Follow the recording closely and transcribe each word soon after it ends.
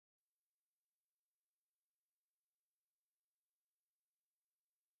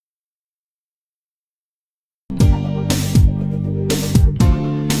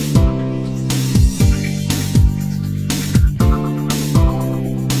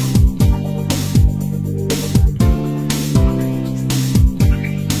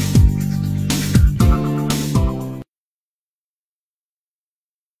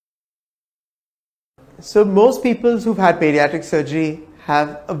So most people who've had bariatric surgery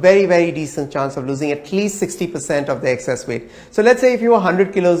have a very, very decent chance of losing at least 60% of their excess weight. So let's say if you're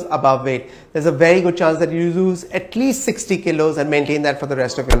 100 kilos above weight, there's a very good chance that you lose at least 60 kilos and maintain that for the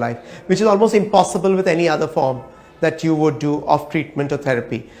rest of your life, which is almost impossible with any other form that you would do of treatment or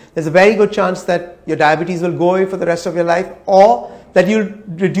therapy. There's a very good chance that your diabetes will go away for the rest of your life, or that you'll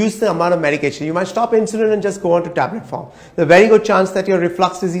reduce the amount of medication. You might stop insulin and just go on to tablet form. There's a very good chance that your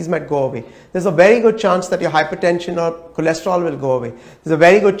reflux disease might go away. There's a very good chance that your hypertension or cholesterol will go away. There's a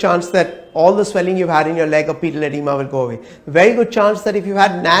very good chance that all the swelling you've had in your leg or pedal edema will go away. A very good chance that if you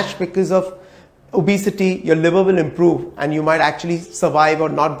had NASH because of obesity, your liver will improve and you might actually survive or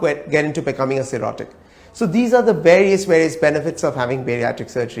not get into becoming a cirrhotic. So these are the various benefits of having bariatric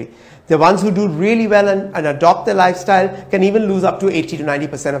surgery. The ones who do really well and adopt their lifestyle can even lose up to 80 to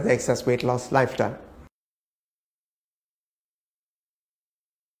 90% of their excess weight loss lifetime.